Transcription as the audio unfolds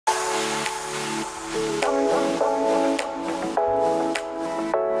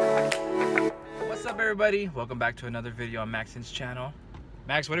everybody, welcome back to another video on Maxon's channel.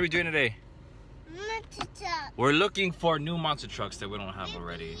 Max, what are we doing today? Monster truck. We're looking for new monster trucks that we don't have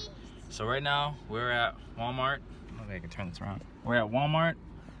already. So right now we're at Walmart. Maybe I can turn this around. We're at Walmart.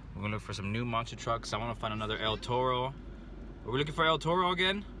 We're gonna look for some new monster trucks. I want to find another El Toro. Are we looking for El Toro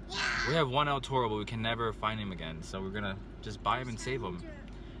again? Yeah. We have one El Toro, but we can never find him again. So we're gonna just buy him and save him.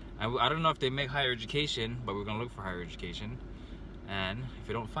 I don't know if they make higher education, but we're gonna look for higher education. And if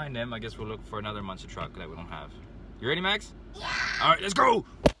we don't find him, I guess we'll look for another monster truck that we don't have. You ready, Max? Yeah. All right, let's go. All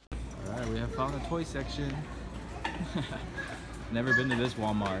right, we have found the toy section. Never been to this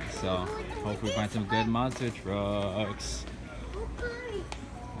Walmart, so hopefully we find some good monster trucks.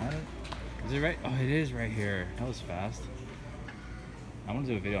 Is it right? Oh, it is right here. That was fast. I want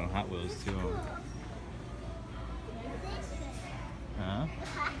to do a video on Hot Wheels too. Huh?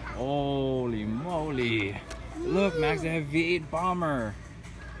 Holy moly! Look, Max, they have V8 Bomber.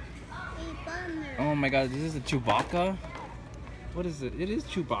 Oh my God, this is a Chewbacca? What is it? It is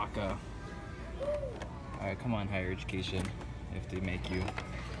Chewbacca. Alright, come on, higher education. If they make you.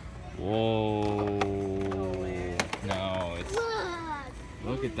 Whoa. No, it's...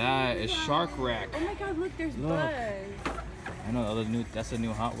 Look at that. It's Shark Wreck. Oh my God, look, there's Buzz. I know, that's the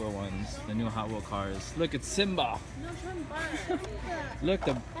new Hot Wheel ones. The new Hot Wheel cars. Look, it's Simba. No, from Buzz. Look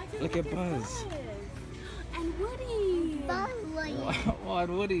at Buzz. And Woody. Wow,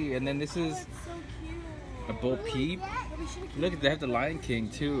 and Woody. And then this is That's so cute. a Bo Peep. Look, they have the Lion King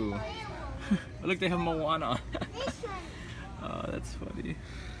too. Look, they have Moana. Oh, that's funny.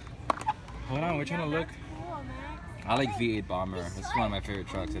 Hold on, we're trying to look. Cool, Max. I like V8 Bomber. It's one of my favorite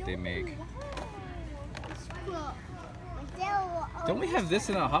trucks that they make. Don't we have this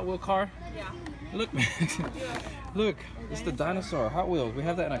in a Hot Wheel car? Yeah. Look, man. Look, it's the dinosaur. Hot Wheels. We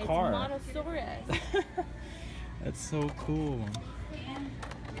have that in a car. It's Monosaurus. That's so cool.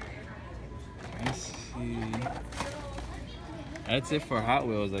 Let's see. That's it for Hot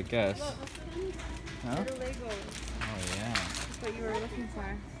Wheels, I guess. Huh? The Lego. Oh yeah. That's what you were looking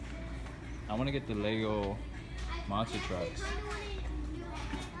for. I want to get the Lego monster trucks.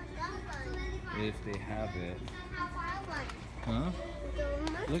 If they have it. Huh?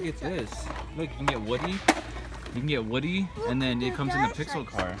 Look at this. Look, you can get Woody. You can get Woody, and then it comes in the Pixel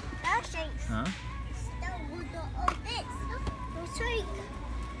car. Huh?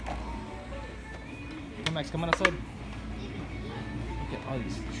 Come, Max, come on outside. Look at all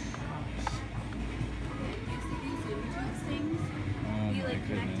these trucks. Oh my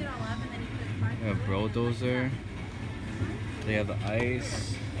goodness. They have Bulldozer. They have the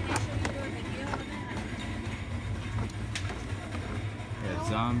ice. They have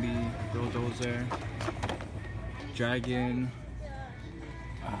Zombie, Bulldozer, Dragon.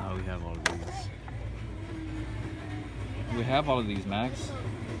 Oh, we have all of these. We have all of these, Max.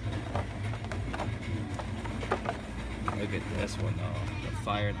 Look at this one though, the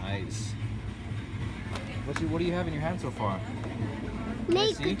Fire and Ice. What do you have in your hand so far?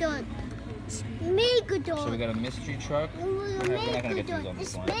 Megalodon. So we got a mystery truck. We're not gonna get these on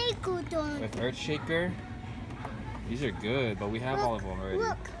this one. Megalodon. With Earthshaker. These are good, but we have all of them already.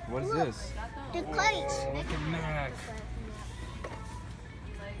 Look, What is this? The kites. Oh, look at Mac.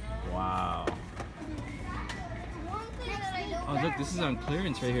 Wow. Oh, look, this is on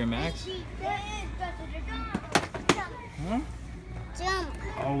clearance right here, Max. Huh? Jump.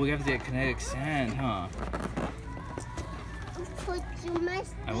 Oh, we have to get kinetic sand, huh? Put your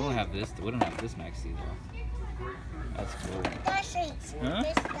mask. I won't have this. We don't have this Maxi though. That's cool. Huh?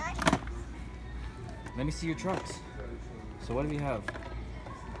 Let me see your trucks. So what do we have?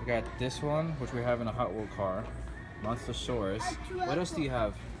 We got this one, which we have in a Hot Wheel car. Monstersaurus. What else do you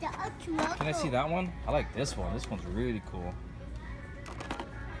have? Can I see that one? I like this one. This one's really cool.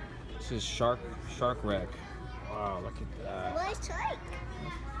 This is Shark Wreck. Wow, look at that. What's like?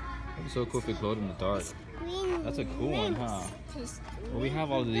 It'd be so cool if it glowed in the dark. That's a cool one, huh? Well, we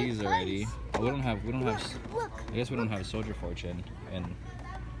have all of these already. But we don't have. Look. I guess we don't have Soldier Fortune and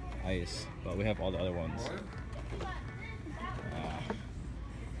Ice, but we have all the other ones.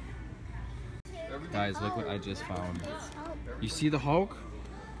 Guys, look what I just found. You see the Hulk?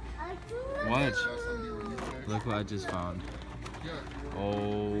 Watch. Look what I just found.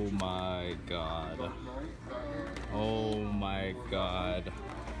 Oh my God. Oh my God.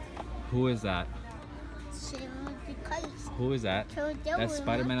 Who is that? Who is that? That's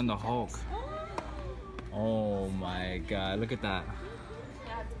Spider-Man and the Hulk. Oh my God. Look at that.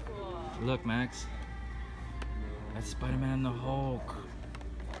 Look, Max. That's Spider-Man and the Hulk.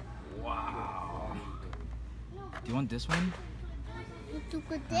 Wow. Do you want this one?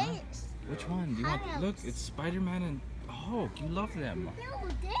 Look at this. Which one? Do you want? Look, it's Spider-Man and Hulk. Hulk. You love them. No,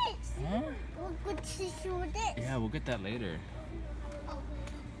 this. Huh? We're going to show this. Yeah, we'll get that later.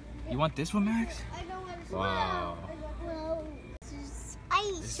 You want this one, Max? I don't want to. Wow. Well, this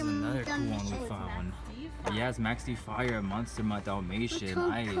This is another cool one we found. Yeah, it's Max D Fire, Monster Dalmatian,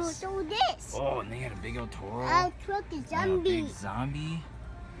 Ice. Do this. Oh, and they had a big old Toro. Our truck is And a zombie. big zombie.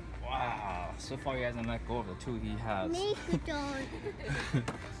 Wow. So far he hasn't let go of the two he has. Make it on.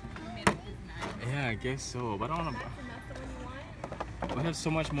 Yeah, I guess so. But I don't know. We have so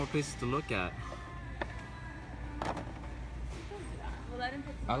much more places to look at.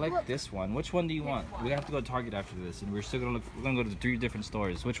 I like this one. Which one do you want? We have to go to Target after this, and we're still gonna look. We're gonna go to 3 different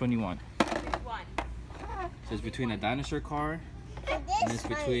stores. Which one do you want? So it's between a dinosaur car, and it's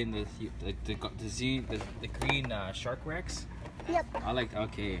between the green Shark Rex. Yep. I like.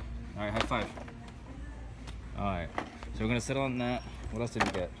 Okay. All right. High five. All right. So we're gonna settle on that. What else did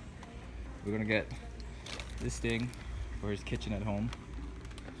we get? We're gonna get this thing for his kitchen at home.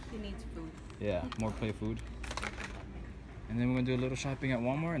 He needs food. Yeah, more play food. And then we're gonna do a little shopping at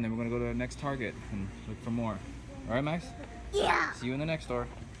Walmart, and then we're gonna go to the next Target and look for more. All right, Max? Yeah. See you in the next store.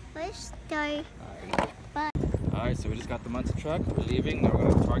 Let's start. All right, so we just got the Muncie truck. We're leaving. Now we're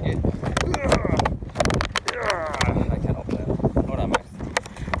going to Target. I can't open it. Hold on, Max.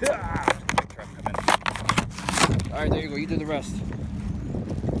 Big truck coming. All right, there you go. You do the rest.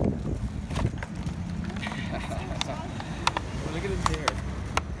 Look at his hair.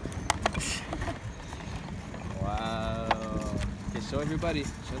 Wow. Okay, show everybody.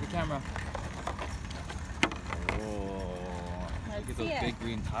 Show the camera. Oh, look at those big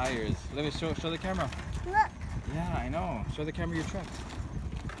green tires. Let me show the camera. Look. Yeah, I know. Show the camera your truck.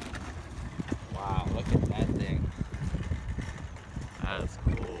 Wow, look at that thing. That's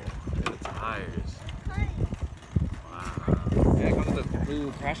cool. Look at the tires. Wow. Yeah, it comes with a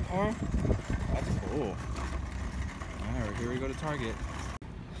blue crash car. That's cool. Alright, here we go to Target.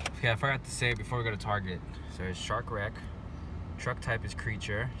 Okay, I forgot to say before we go to Target. So it's Shark Wreck. Truck type is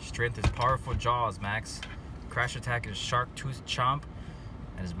Creature. Strength is Powerful Jaws, Max. Crash attack is Shark Tooth Chomp.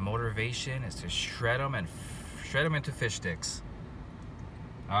 And his motivation is to shred them into fish sticks.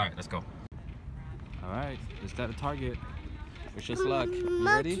 All right, let's go. All right, just at the Target. Wish us luck. You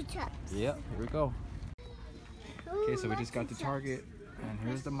ready? Yep, here we go. Okay, so we just got to Target, and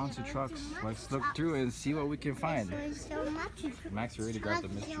here's the monster trucks. Let's look through and see what we can find. Max already grabbed the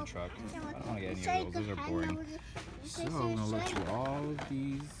mystery truck. I don't want to get any of those. Those are boring. So we're gonna look through all of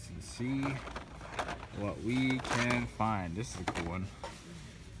these and see what we can find. This is a cool one.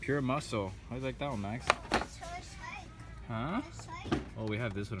 Pure Muscle. How do you like that one, Max? Huh? Oh, we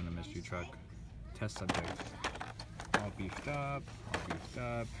have this one in the mystery truck. Test subject. All beefed up. All beefed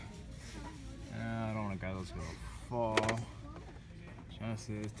up. I don't want to grab those little fall.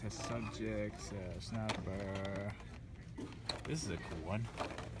 Genesis. Test subjects. Snapper. This is a cool one.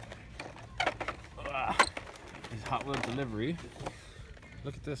 It's Hot Wheel delivery.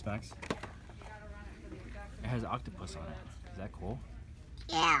 Look at this, Max. It has an octopus on it. Is that cool?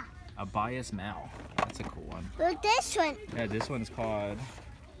 Yeah. A Bias Mal. That's a cool one. Look this one. Yeah, this one's called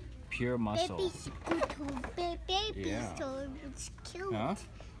Pure Muscle. Baby's good. Baby's Yeah. so it's cute. Huh?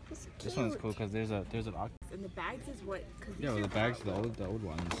 It's cute. This one's cool because there's an octopus. And the bags is what? Yeah, well, the bags are the old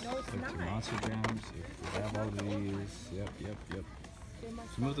ones. No, it's Like not. the Monster Jams. We have all of these. Yep.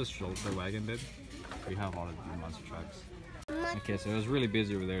 So move the wagon bit. We have all of the monster trucks. Okay, so it was really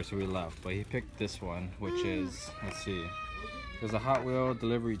busy over there, so we left. But he picked this one, which is, let's see. There's a Hot Wheel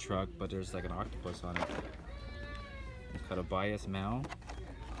delivery truck, but there's like an octopus on it. It's called a Bias Mal.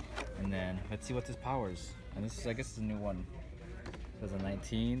 And then, let's see what this powers. And this is, I guess, the new one. It has a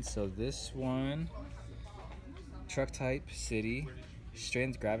 19. So this one, truck type, city.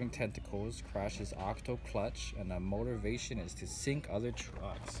 Strains grabbing tentacles, crashes octo clutch, and the motivation is to sink other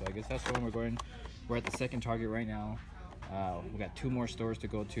trucks. So I guess that's the one we're going. We're at the second Target right now. We got 2 more stores to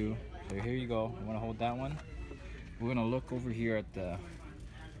go to. So here you go. You want to hold that one? We're gonna look over here at the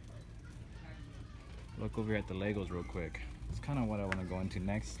Legos real quick. It's kind of what I want to go into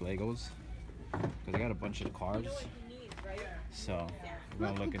next, Legos, because I got a bunch of cars. So we're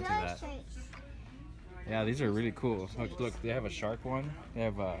gonna look into that. Yeah, these are really cool. Look, they have a shark one. They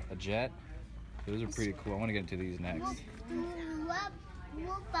have a jet. Those are pretty cool. I want to get into these next.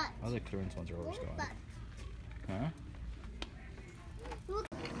 Other clearance ones are always going. Huh?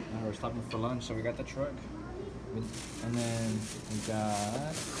 Now we're stopping for lunch, so we got the truck. And then we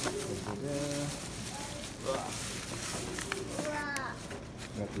got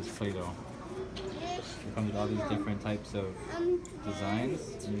this Play-Doh. It comes with all these different types of designs,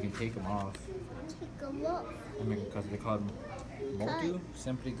 and you can take them off. Take a look. Because they call them Motu,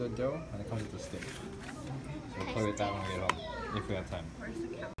 Simply Good Dough, and it comes with a stick. So we'll play with that when we get home, if we have time.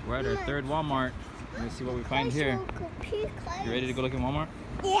 We're at our third Walmart. Let's see what we find here. You ready to go look at Walmart?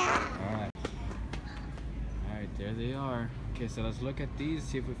 Yeah. Alright. Alright, there they are. Okay, so let's look at these,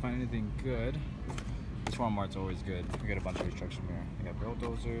 see if we find anything good. This Walmart's always good. We got a bunch of instruction here. We got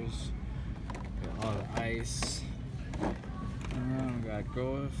bulldozers, we got all the ice, we got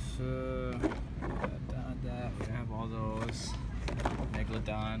growth, we have all those.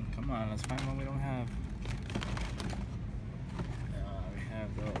 Megalodon. Come on, let's find one we don't have.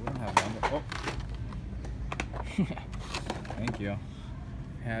 We don't have one. Oh! Thank you.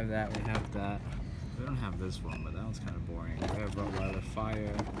 We have that, we have that. We don't have this one, but that one's kind of boring. We have Rottweiler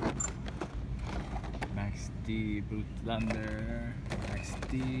Fire, Max D, Blue Thunder, Max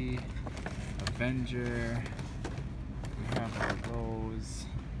D, Avenger. We have all those.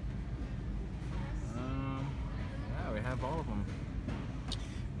 Yeah, we have all of them.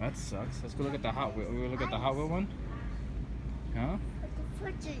 That sucks. Let's go look at the Hot Wheel. We look at the Hot Wheel one? Huh?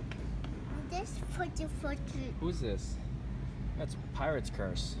 This Who's this? That's Pirate's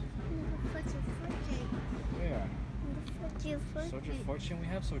Curse. Where? Soldier Fortune? We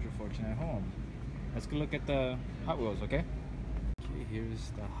have Soldier Fortune at home. Let's go look at the Hot Wheels, okay? Okay,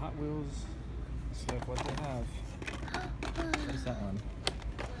 here's the Hot Wheels. Let's look what they have. What's that one?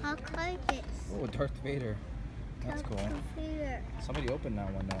 How could this? Oh, Darth Vader. That's cool. Somebody opened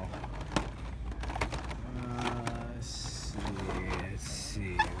that one though. Let's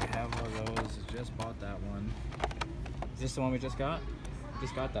see. We have all those. I just bought that one. Is this the one we just got?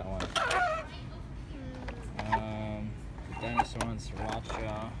 Just got that one. The dinosaur and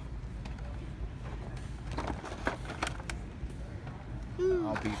Sriracha.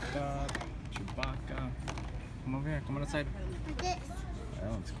 I'll be up. Chewbacca. Come over here. Come on outside. This. That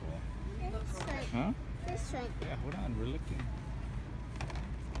one's cool. This one. Huh? This one. Yeah, hold on. We're looking.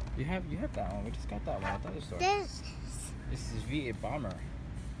 You have that one. We just got that one at the other store. This. This is V8 Bomber.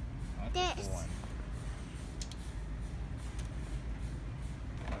 That's a cool one.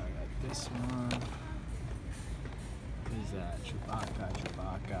 I got this one. What is that?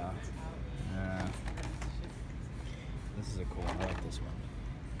 Chewbacca. Yeah. This is a cool one. I like this one.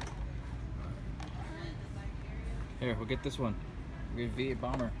 Here, we'll get this one. We'll get V8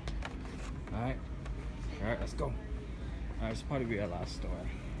 Bomber. Alright. Alright, let's go. Alright, this will probably be our last store.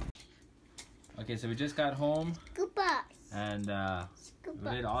 Okay, so we just got home. Goodbye. And we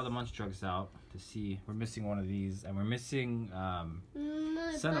did all the munch trucks out to see. We're missing one of these, and we're missing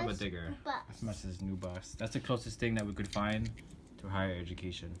Son of a Digger. That's Mrs. New Bus. That's the closest thing that we could find to higher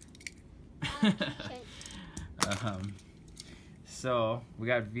education. So we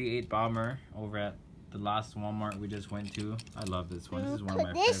got V8 Bomber over at the last Walmart we just went to. I love this one. This is one of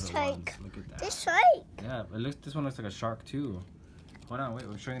my favorite ones. Look at that. This right. Yeah, this one looks like a shark too. Hold on, wait,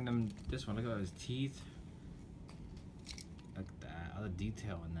 we're showing them this one. Look at his teeth. Look at that, all the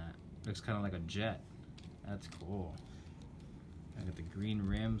detail in that. Looks kind of like a jet. That's cool. I got the green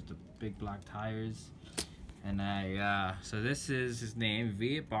rims, the big black tires. And so this is his name,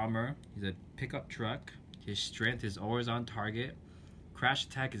 V8 Bomber. He's a pickup truck. His strength is always on target. Crash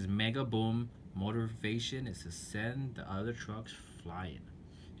attack is mega boom. Motivation is to send the other trucks flying.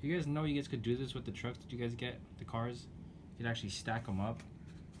 Do you guys know you guys could do this with the trucks that you guys get, the cars? You could actually stack them up.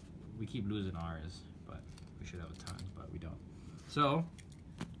 We keep losing ours, but we should have a ton, but we don't. So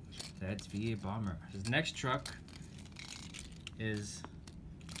that's V8 Bomber. His next truck is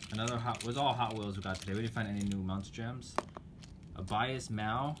another was all Hot Wheels we got today. We didn't find any new Mounts Gems. A Bias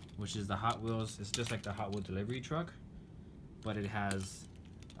Mal, which is the Hot Wheels. It's just like the Hot Wheel delivery truck, but it has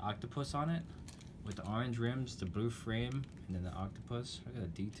the octopus on it with the orange rims, the blue frame, and then the octopus. Look at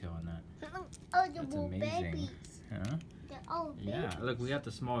the detail on that. Oh, the That's blue amazing. babies. Huh? Yeah, look, we got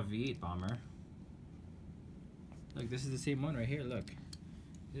the small V8 Bomber. Look, this is the same one right here, look.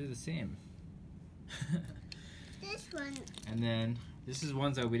 They're the same. This one. And then, this is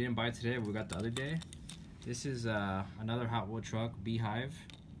ones that we didn't buy today, but we got the other day. This is another Hot Wheel truck, Beehive.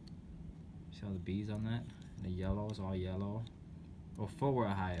 See all the bees on that? And the yellow is all yellow. Oh, Forward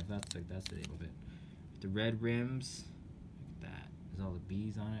Hive, that's the name of it. The red rims, look at that. There's all the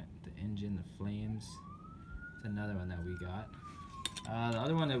bees on it, the engine, the flames. That's another one that we got. The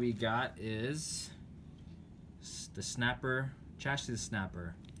other one that we got is the Snapper, Chassis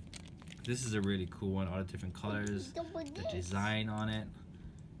Snapper. This is a really cool one, all the different colors, the design on it.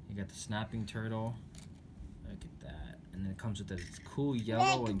 You got the snapping turtle. Look at that. And then it comes with this cool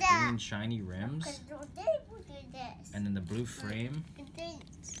yellow and green shiny rims. And then the blue frame. Look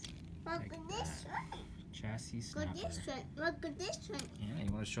at this one. Chassis Snapper. Look at this one. Look at this one. Yeah,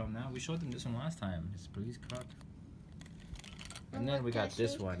 you want to show them now? We showed them this one last time. It's police truck. And then we got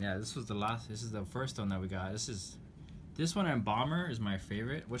this one. Yeah, this was the last. This is the first one that we got. This one and Bomber is my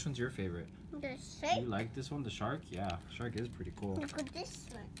favorite. Which one's your favorite? The shape. You like this one, the shark? Yeah, shark is pretty cool. Look at this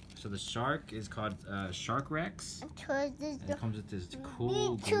one. So the shark is called Shark Rex. Towards this. And it comes with this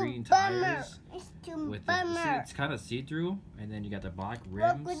cool Me too, green Bummer. tires. It's too With bummer. it's kind of see-through, and then you got the black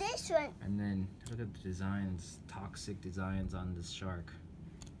rims. Look at this one. And then look at the designs, toxic designs on this shark.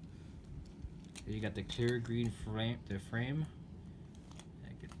 Here you got the clear green frame.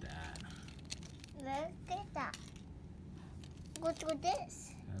 Look at that. Look at that. Look at this.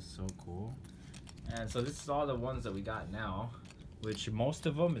 That's so cool. And so this is all the ones that we got now, which most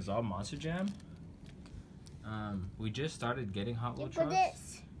of them is all Monster Jam. We just started getting Hot Wheel Look at trucks.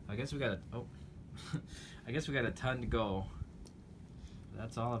 this. I guess we got I guess we got a ton to go.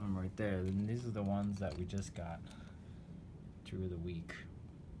 That's all of them right there. And these are the ones that we just got through the week.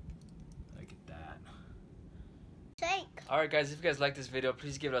 Look at that. Shake. Alright guys, if you guys like this video,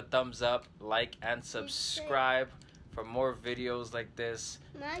 please give it a thumbs up, like, and subscribe for more videos like this.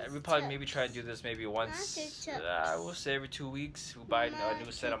 We'll probably maybe try and do this maybe once, we'll say every 2 weeks. We'll buy a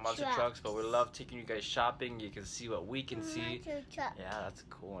new set of Monster Trucks, but we love taking you guys shopping. You can see what we can see. Yeah, that's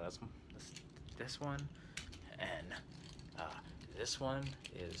cool. That's this one, and this one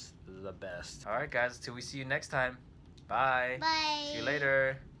is the best. Alright guys, until we see you next time. Bye. Bye. See you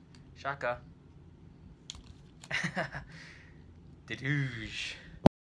later. Shaka. Didoosh.